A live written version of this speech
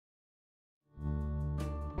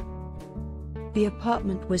The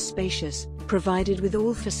apartment was spacious, provided with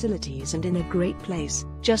all facilities and in a great place,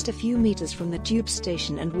 just a few meters from the tube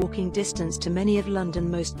station and walking distance to many of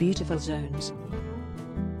London's most beautiful zones.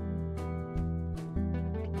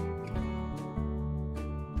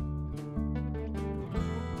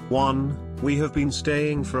 We have been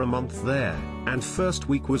staying for a month there, and first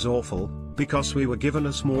week was awful, because we were given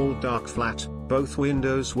a small dark flat, both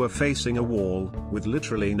windows were facing a wall, with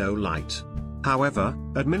literally no light. However,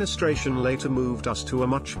 administration later moved us to a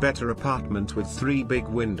much better apartment with 3 big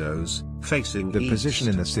windows, facing The east. position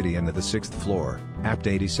in the city and at the 6th floor, apt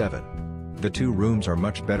 87. The 2 rooms are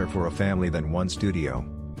much better for a family than 1 studio.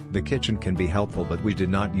 The kitchen can be helpful, but we did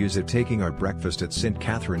not use it, taking our breakfast at St.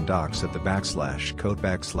 Catherine Docks at the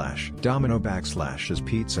 / Domino / as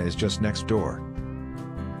pizza is just next door.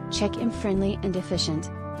 Check-in friendly and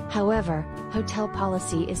efficient. However, hotel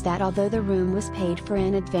policy is that although the room was paid for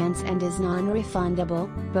in advance and is non-refundable,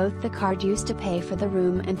 both the card used to pay for the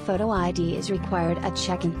room and photo ID is required at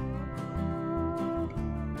check-in.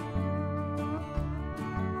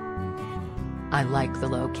 I like the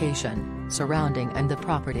location, surrounding and the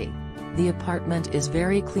property. The apartment is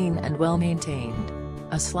very clean and well maintained.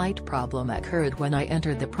 A slight problem occurred when I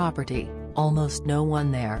entered the property, almost no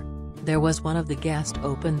one there. There was one of the guests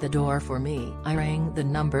opened the door for me. I rang the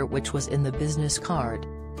number which was in the business card.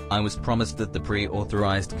 I was promised that the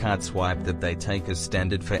pre-authorized card swipe that they take as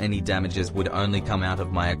standard for any damages would only come out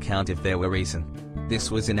of my account if there were reason. This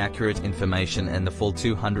was inaccurate information and the full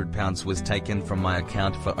 £200 was taken from my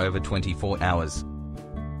account for over 24 hours.